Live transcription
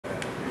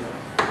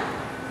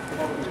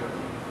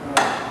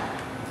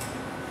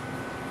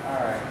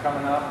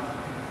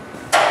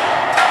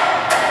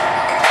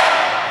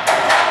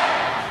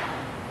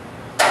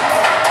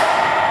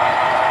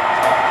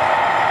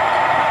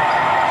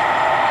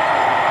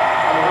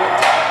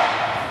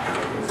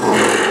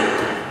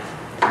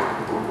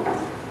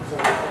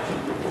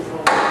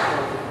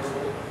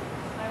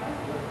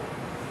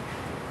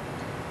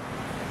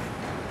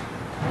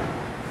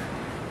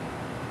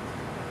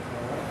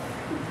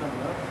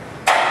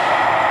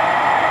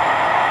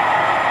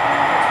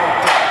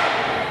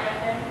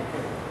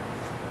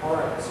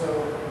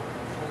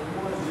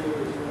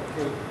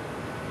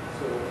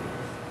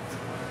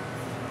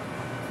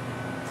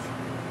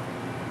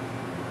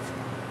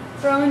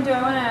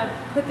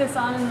this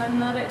on and then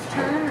let it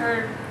turn,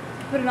 or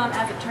put it on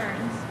as it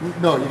turns?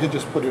 No, you can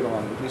just put it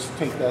on. You just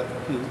take that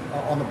piece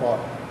on the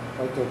bottom,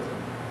 right there.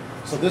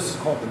 So this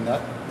is called the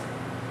nut,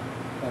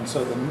 and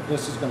so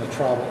this is going to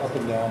travel up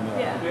and down there.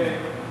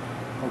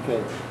 Yeah.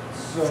 Okay.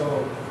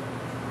 So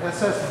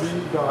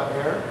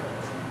SSV.air.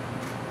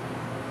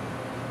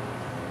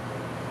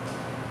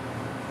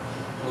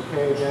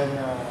 Okay, then.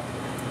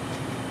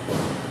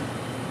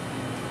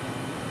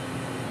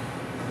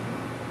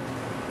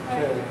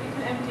 Okay. You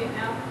can empty it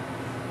now.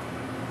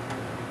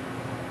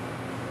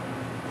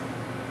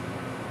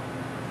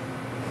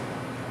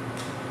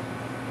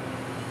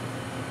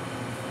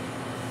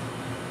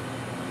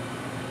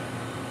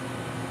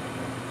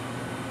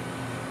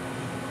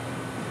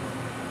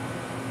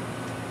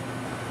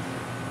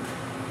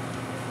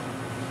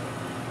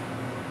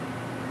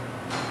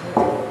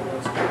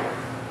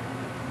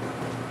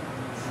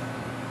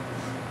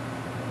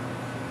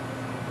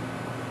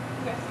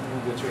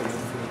 We'll get you a little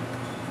food.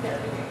 Yeah,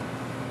 that'd be great.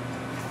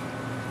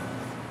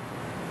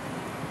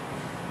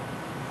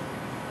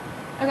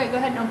 Okay, go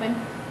ahead and open.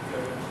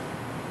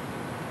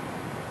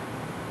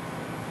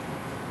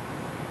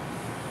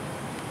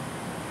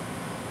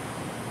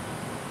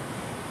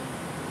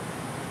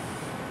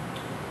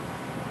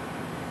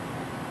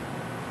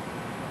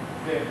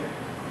 Okay.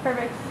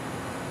 Perfect.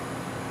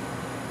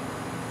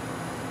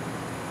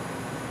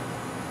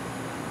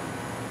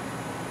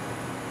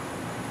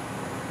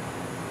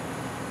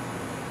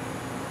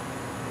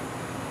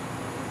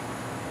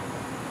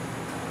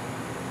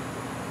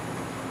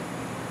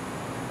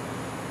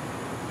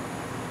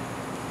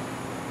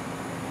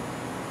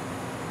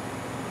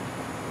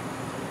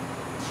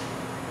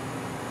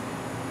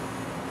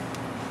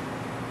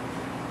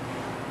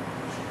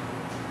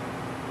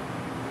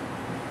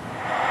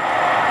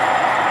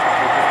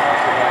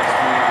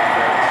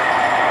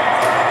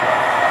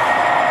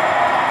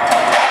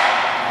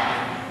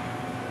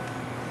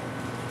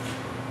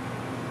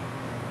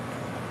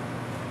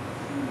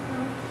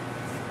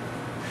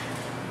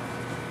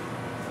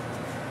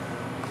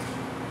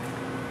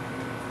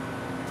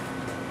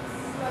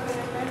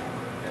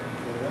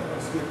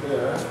 Let's get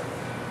there.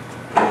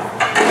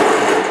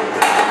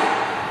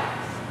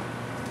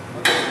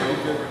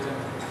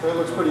 That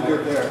looks pretty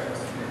good there.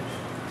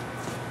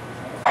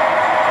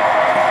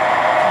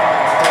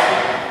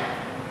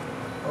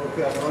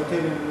 Okay, I'm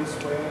rotating this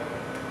way.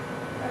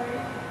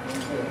 Alright.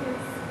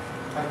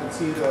 I can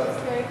see the.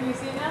 Okay, can you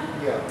see it now?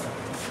 Yeah.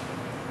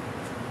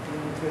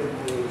 Intake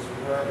is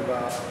right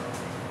about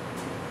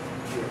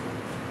here.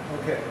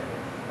 Okay.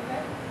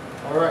 Okay.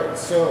 All right,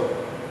 so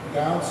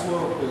down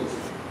slow, please.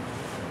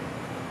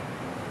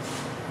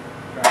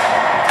 We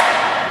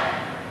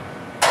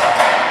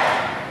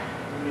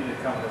need to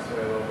come this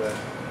way a little bit.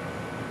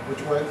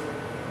 Which way?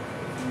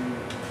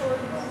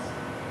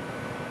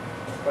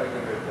 Quite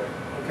good right there.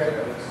 Okay.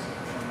 I'm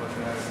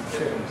looking at it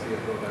and see it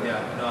a little better.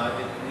 Yeah, no,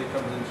 it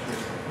comes in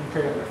straight.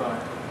 Okay. We're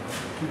fine.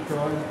 Keep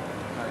going.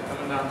 Alright,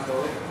 coming down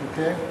slowly.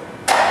 Okay.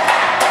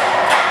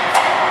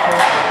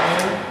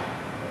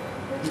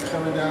 Keep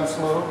coming down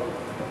slow.